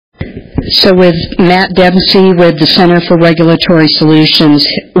So with Matt Dempsey with the Center for Regulatory Solutions,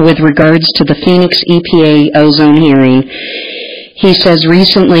 with regards to the Phoenix EPA ozone hearing, he says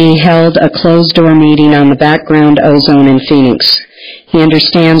recently held a closed-door meeting on the background ozone in Phoenix. He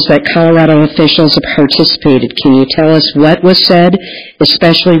understands that Colorado officials have participated. Can you tell us what was said,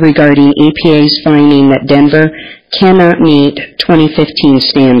 especially regarding EPA's finding that Denver cannot meet 2015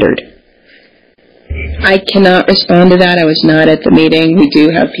 standard? I cannot respond to that. I was not at the meeting. We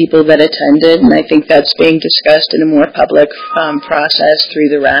do have people that attended, and I think that's being discussed in a more public process through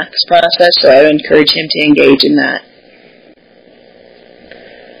the RACS process, so I would encourage him to engage in that.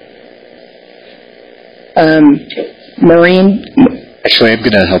 Maureen? Actually, I'm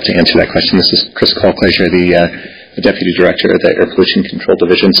going to help to answer that question. This is Chris Kalklaser, the Deputy Director of the Air Pollution Control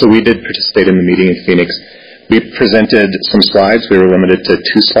Division. So we did participate in the meeting in Phoenix. We presented some slides. We were limited to 2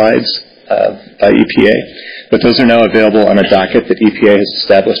 slides by EPA, but those are now available on a docket that EPA has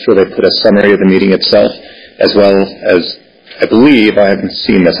established where they put a summary of the meeting itself, as well as, I believe, I haven't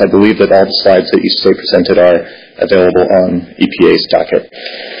seen this, I believe that all the slides that you say presented are available on EPA's docket.